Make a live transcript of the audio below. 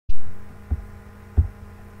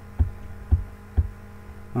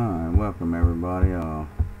Alright, welcome everybody.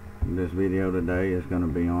 This video today is going to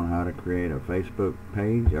be on how to create a Facebook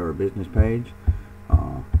page or a business page.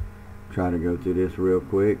 Try to go through this real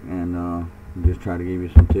quick and just try to give you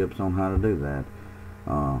some tips on how to do that.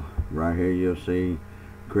 Right here you'll see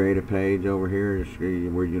create a page over here is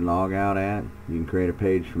where you log out at. You can create a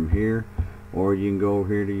page from here, or you can go over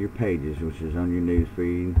here to your pages, which is on your news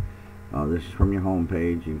feed. This is from your home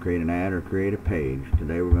page. You can create an ad or create a page.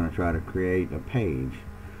 Today we're going to try to create a page.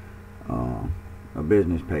 A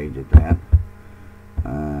business page at that,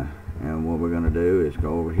 and what we're going to do is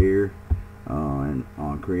go over here and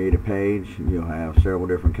on create a page. You'll have several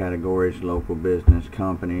different categories: local business,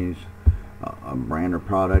 companies, a brand or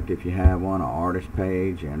product if you have one, an artist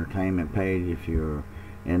page, entertainment page if you're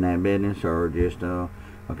in that business, or just a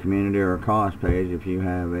community or a cause page if you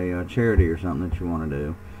have a charity or something that you want to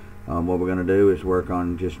do. What we're going to do is work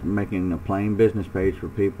on just making a plain business page for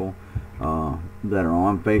people that are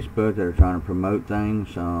on Facebook that are trying to promote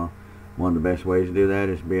things. One of the best ways to do that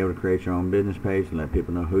is to be able to create your own business page and let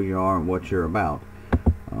people know who you are and what you're about.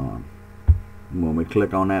 When we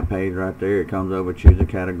click on that page right there, it comes over, choose a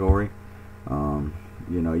category. You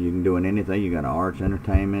know, you can do anything. You got arts,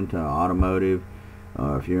 entertainment, automotive,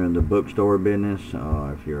 if you're in the bookstore business,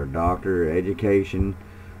 if you're a doctor, education,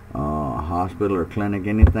 a hospital or clinic,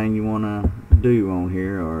 anything you want to do on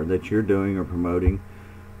here or that you're doing or promoting,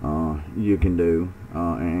 you can do,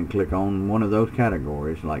 and click on one of those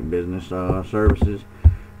categories like business services.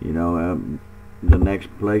 You know, the next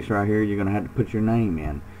place right here you're going to have to put your name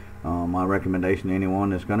in. My recommendation to anyone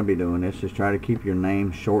that's going to be doing this is try to keep your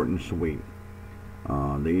name short and sweet.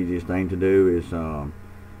 The easiest thing to do is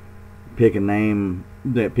pick a name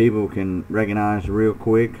that people can recognize real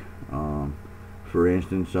quick. For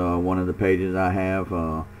instance, one of the pages I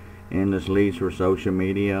have, endless leads for social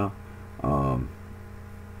media,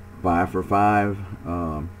 5 for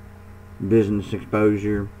 5, business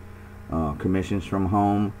exposure, commissions from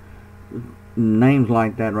home. Names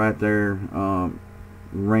like that right there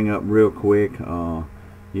ring up real quick.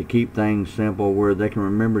 You keep things simple where they can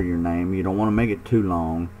remember your name. You don't want to make it too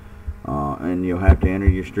long, and you'll have to enter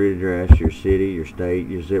your street address, your city, your state,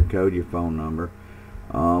 your zip code, your phone number.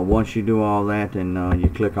 Once you do all that, then you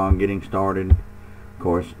click on getting started. Of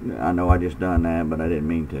course, I know I just done that, but I didn't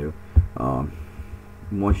mean to.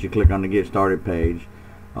 Once you click on the get started page,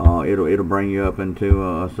 it'll bring you up into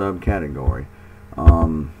a subcategory.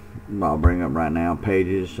 I'll bring up right now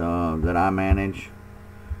pages that I manage.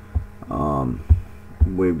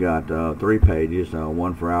 We've got 3 pages.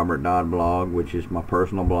 One for Albert Dodd blog, which is my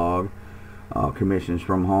personal blog. Commissions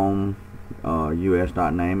from home.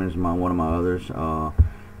 us.name is one of my others.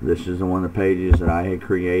 This is one of the pages that I had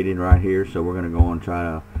created right here, so we're going to go and try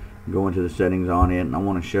to go into the settings on it, and I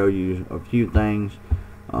want to show you a few things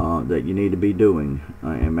that you need to be doing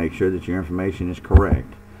and make sure that your information is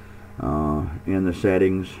correct. In the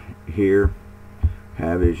settings here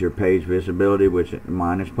is your page visibility, which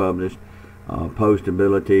mine is published.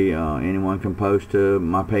 Postability, anyone can post to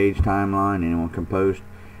my page timeline. Anyone can post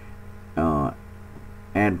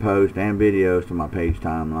add posts and videos to my page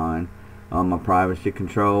timeline. My privacy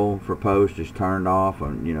control for posts is turned off,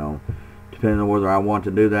 and you know, depending on whether I want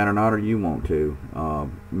to do that or not, or you want to.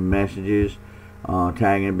 Messages,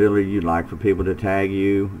 tagging ability, you'd like for people to tag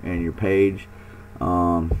you and your page.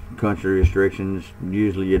 Country restrictions,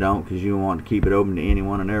 usually you don't, because you want to keep it open to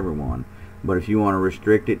anyone and everyone. But if you want to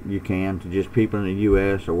restrict it, you can to just people in the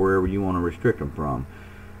U.S. or wherever you want to restrict them from.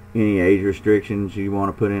 Any age restrictions you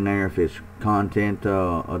want to put in there, if it's content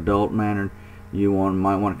adult mannered, you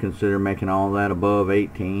might want to consider making all that above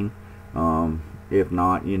 18. If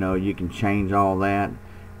not, you know, you can change all that,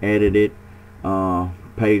 edit it.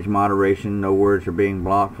 Page moderation, no words are being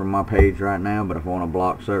blocked from my page right now, but if I want to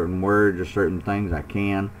block certain words or certain things, I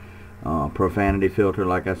can. Profanity filter,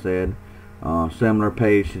 like I said. Similar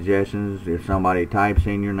page suggestions, if somebody types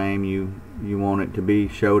in your name, you want it to be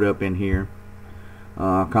showed up in here.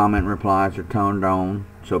 Comment replies are turned on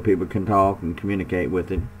so people can talk and communicate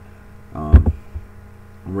with it.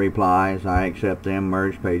 Replies, I accept them.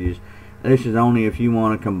 Merge pages, this is only if you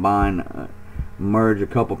want to combine, merge a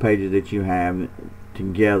couple pages that you have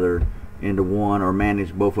together into one, or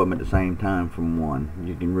manage both of them at the same time from one.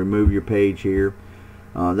 You can remove your page here.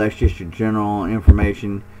 That's just your general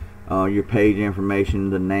information, your page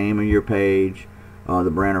information, the name of your page,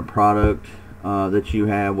 the brand or product that you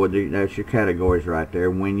have. That's your categories right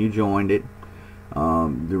there. When you joined it,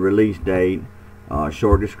 the release date,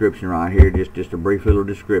 short description right here, just a brief little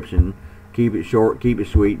description. Keep it short, keep it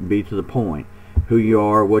sweet, and be to the point. Who you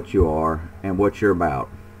are, and what you're about.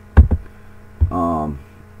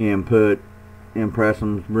 Input, impress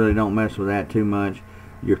them, really don't mess with that too much.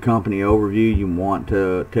 your company overview. You want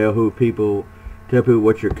to tell people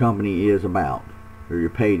what your company is about, or your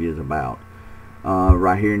page is about.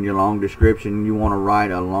 Right here in your long description, you want to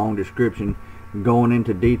write a long description going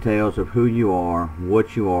into details of who you are,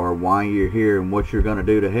 what you are, why you're here, and what you're going to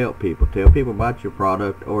do to help people. Tell people about your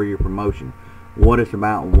product or your promotion, what it's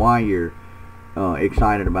about, why you're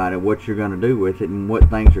excited about it, what you're going to do with it, and what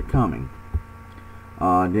things are coming.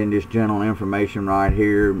 Then just general information right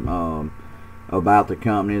here about the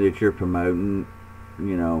company that you're promoting.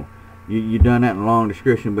 You know, you've done that in a long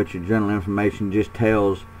description, but your general information just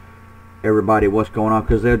tells everybody what's going on,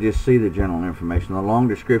 because they'll just see the general information. The long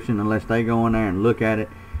description, unless they go in there and look at it,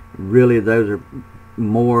 really those are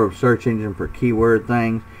more of search engine for keyword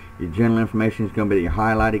things. Your general information is going to be your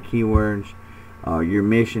highlighted keywords, your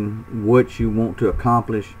mission, what you want to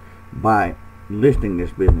accomplish by listing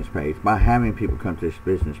this business page, by having people come to this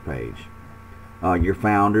business page. Your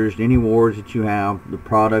founders, any awards that you have, the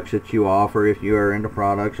products that you offer if you are into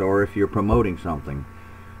products or if you're promoting something.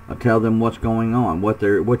 Tell them what's going on, what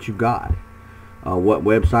you got, what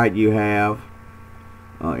website you have,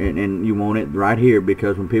 and you want it right here,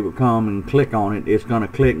 because when people come and click on it, it's going to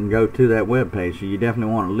click and go to that web page. So you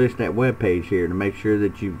definitely want to list that web page here to make sure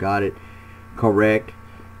that you've got it correct,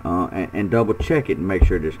 and double check it and make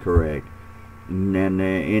sure it's correct. And then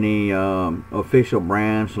any official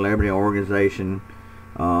brand, celebrity, organization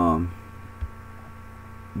that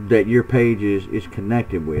your page is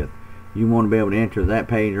connected with. You want to be able to enter that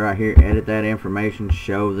page right here, edit that information,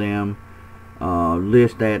 show them,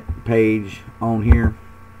 list that page on here.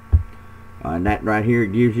 And that right here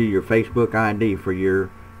gives you your Facebook ID for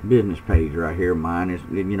your business page right here. Mine is,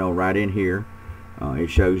 right in here. It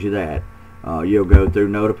shows you that. You'll go through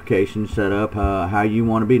notifications, set up how you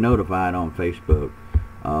want to be notified on Facebook.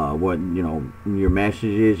 What your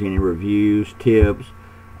messages, any reviews, tips,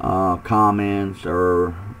 comments,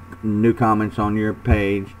 or new comments on your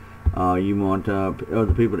page. You want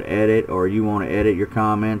other people to edit, or you want to edit your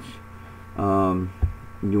comments.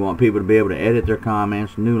 You want people to be able to edit their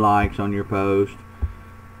comments, new likes on your post,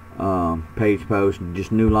 page post,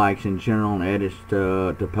 just new likes in general, and edits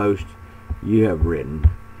to posts you have written.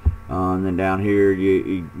 And then down here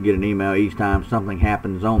you get an email each time something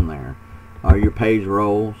happens on there. Your page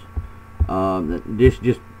roles,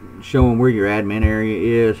 just showing where your admin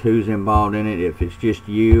area is, who's involved in it, if it's just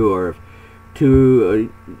you, or if you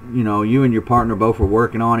and your partner both were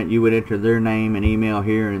working on it, you would enter their name and email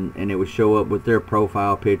here, and it would show up with their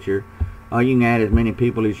profile picture. You can add as many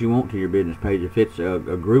people as you want to your business page. If it's a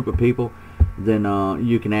group of people, then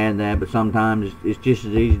you can add that, but sometimes it's just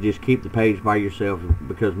as easy to just keep the page by yourself,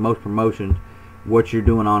 because most promotions, what you're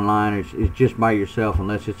doing online is just by yourself,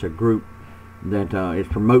 unless it's a group that is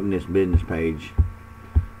promoting this business page.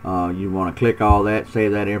 You want to click all that,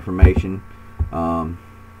 save that information.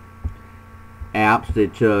 Apps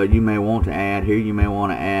that you may want to add here. You may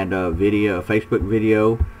want to add a Facebook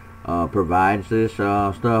video. Provides this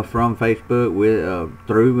stuff from Facebook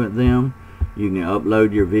through them. You can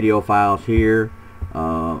upload your video files here,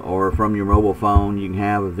 or from your mobile phone. You can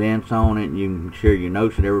have events on it. You can share your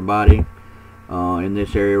notes with everybody. In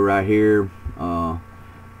this area right here,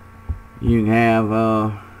 you can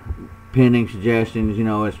have pending suggestions,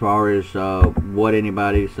 as far as what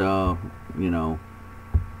anybody's done,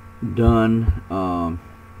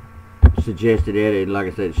 suggested edit. Like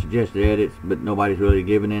I said, suggested edits, but nobody's really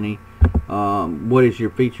given any. What is your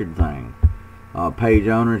featured thing? Page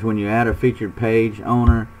owners. When you add a featured page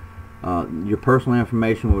owner, your personal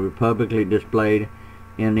information will be publicly displayed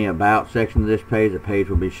in the About section of this page. The page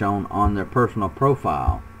will be shown on their personal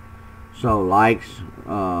profile. So likes,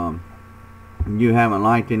 you haven't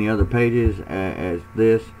liked any other pages as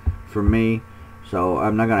this for me, so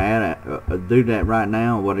I'm not going to do that right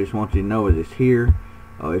now. What I just want you to know is it's here.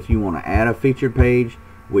 If you want to add a featured page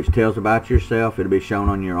which tells about yourself, it'll be shown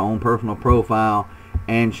on your own personal profile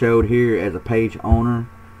and showed here as a page owner.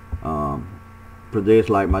 For this,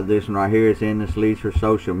 like this one right here, it's in this leads for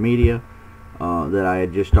social media that I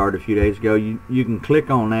had just started a few days ago. You can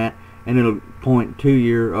click on that and it'll point to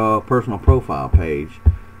your personal profile page.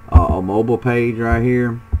 A mobile page right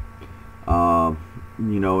here. If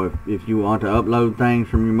you want to upload things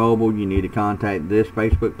from your mobile, you need to contact this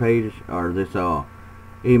Facebook page or this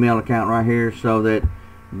email account right here, so that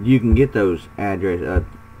you can get those address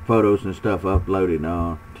photos and stuff uploaded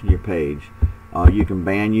to your page. You can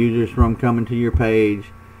ban users from coming to your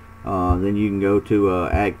page. Then you can go to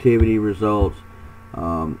activity results.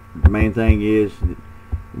 The main thing is,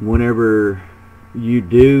 whenever you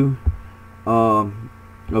do a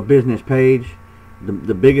business page,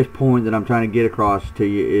 the biggest point that I'm trying to get across to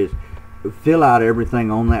you is fill out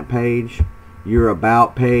everything on that page. your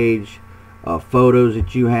about page, photos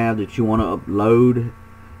that you have that you want to upload.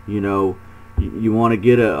 You know, you want to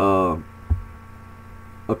get a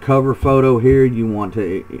cover photo here. You want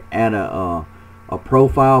to add a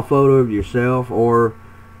profile photo of yourself, or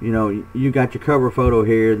you know, you got your cover photo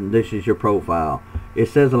here and this is your profile. It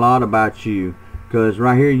says a lot about you, because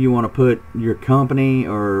right here you want to put your company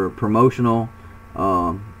or promotional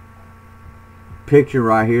picture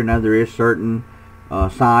right here. Now there is certain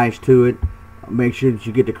size to it. Make sure that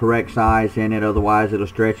you get the correct size in it, otherwise it'll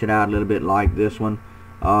stretch it out a little bit like this one.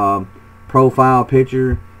 Profile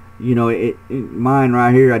picture, you know, mine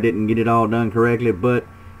right here, I didn't get it all done correctly, but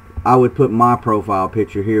I would put my profile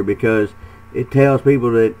picture here because it tells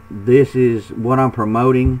people that this is what I'm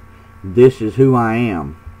promoting, this is who I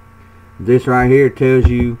am. This right here tells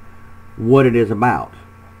you what it is about,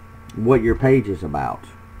 what your page is about.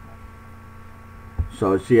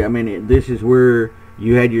 So see, I mean, this is where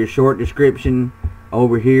you had your short description.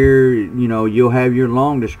 Over here, you know, you'll have your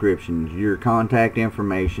long descriptions, your contact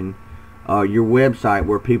information, your website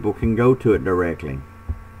where people can go to it directly.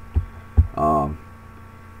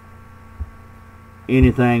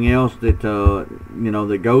 Anything else that you know,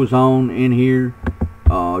 that goes on in here,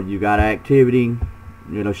 you got activity.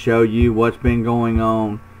 It'll show you what's been going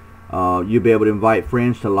on. You'll be able to invite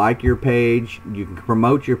friends to like your page. You can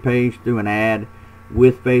promote your page through an ad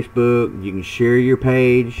with Facebook. You can share your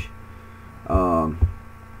page.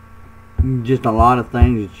 Just a lot of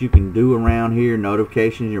things that you can do around here.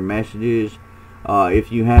 Notifications, your messages,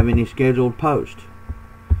 if you have any scheduled posts,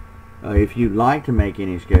 if you'd like to make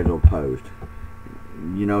any scheduled post,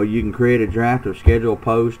 you know, you can create a draft of scheduled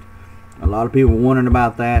post. A lot of people wondering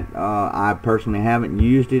about that. I personally haven't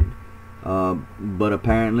used it, but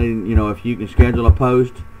apparently, you know, if you can schedule a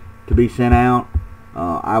post to be sent out,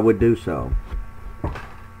 I would do so.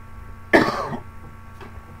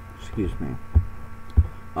 Excuse me.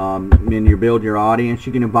 Then you build your audience.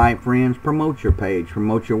 You can invite friends, promote your page,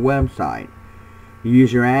 promote your website. You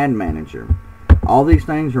use your ad manager. All these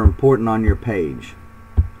things are important on your page.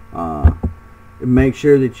 Make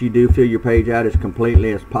sure that you do fill your page out as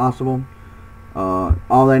completely as possible.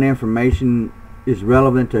 All that information is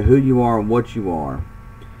relevant to who you are and what you are.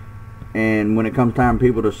 And when it comes time for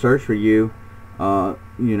people to search for you,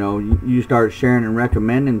 you know, you start sharing and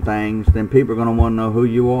recommending things, then people are going to want to know who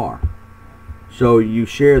you are. So you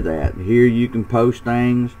share that. Here you can post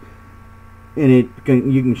things, and you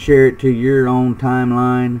can share it to your own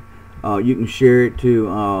timeline. You can share it to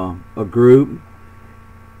a group.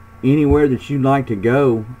 Anywhere that you'd like to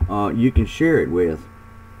go, you can share it with.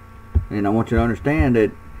 And I want you to understand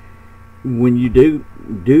that when you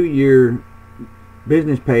do your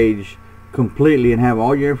business page completely and have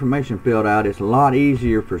all your information filled out, it's a lot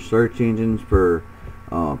easier for search engines, for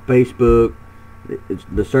Facebook,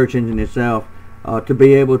 the search engine itself, to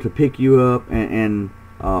be able to pick you up and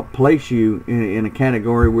place you in a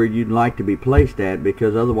category where you'd like to be placed at.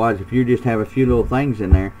 Because otherwise, if you just have a few little things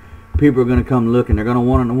in there, people are going to come look and they're going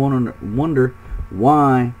to wonder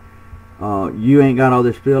why you ain't got all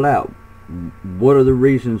this filled out. What are the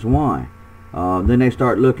reasons why? Then they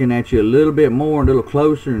start looking at you a little bit more, a little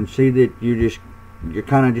closer, and see that you're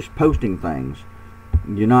kind of just posting things.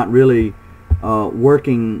 You're not really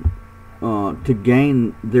working to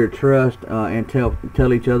gain their trust and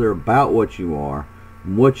tell each other about what you are,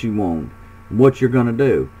 what you want, what you're going to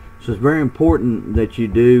do. So it's very important that you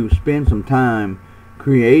do spend some time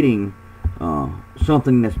creating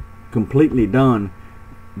something that's completely done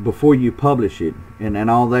before you publish it, and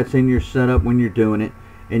all that's in your setup when you're doing it.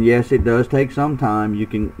 And yes, it does take some time. You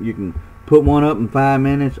can put one up in 5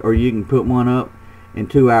 minutes, or you can put one up in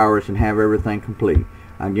 2 hours and have everything complete.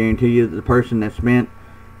 I guarantee you that the person that spent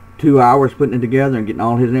 2 hours putting it together and getting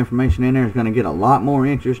all his information in there is going to get a lot more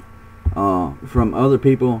interest from other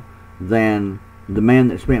people than the man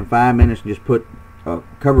that spent 5 minutes and just put a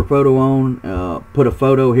cover photo on, put a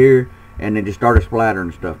photo here, and then just started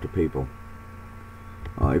splattering stuff to people.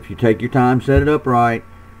 If you take your time, set it up right,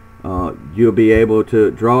 you'll be able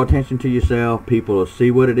to draw attention to yourself. People will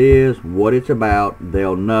see what it is, what it's about.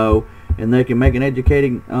 They'll know, and they can make an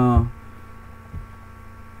educating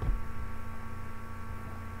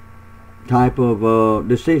type of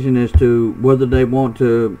decision as to whether they want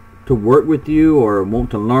to work with you, or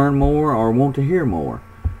want to learn more, or want to hear more.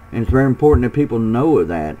 And it's very important that people know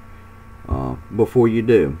that before you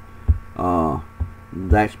do.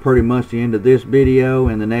 That's pretty much the end of this video.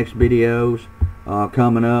 In the next videos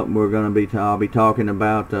coming up, I'll be talking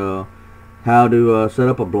about how to set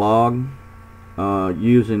up a blog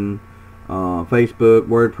using Facebook,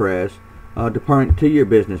 WordPress to point to your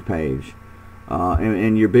business page.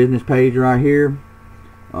 And your business page right here,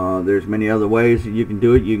 There's many other ways that you can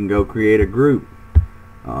do it. You can go create a group.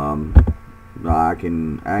 I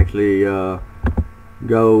can actually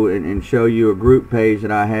go and show you a group page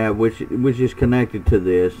that I have, which is connected to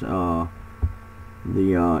this, the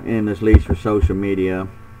Endless Leads for Social Media.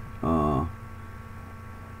 If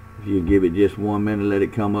you give it just 1 minute, let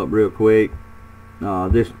it come up real quick.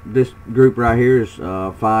 This group right here is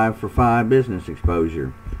 5 for 5 business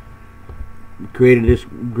exposure. Created this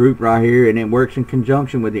group right here, and it works in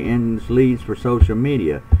conjunction with the Endless Leads for Social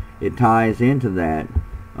Media. It ties into that.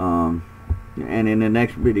 And in the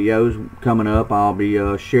next videos coming up, I'll be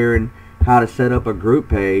sharing how to set up a group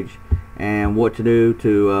page and what to do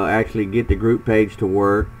to actually get the group page to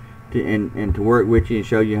work, and to work with you and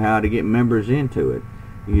show you how to get members into it.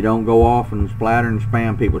 You don't go off and splatter and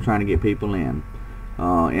spam people trying to get people in.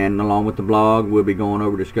 And along with the blog, we'll be going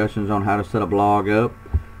over discussions on how to set a blog up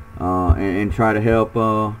and try to help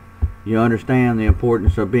you understand the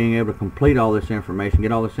importance of being able to complete all this information,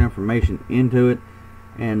 get all this information into it.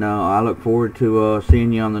 And I look forward to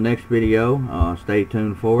seeing you on the next video. Stay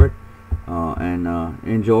tuned for it and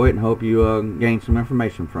enjoy it, and hope you gain some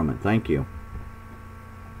information from it. Thank you.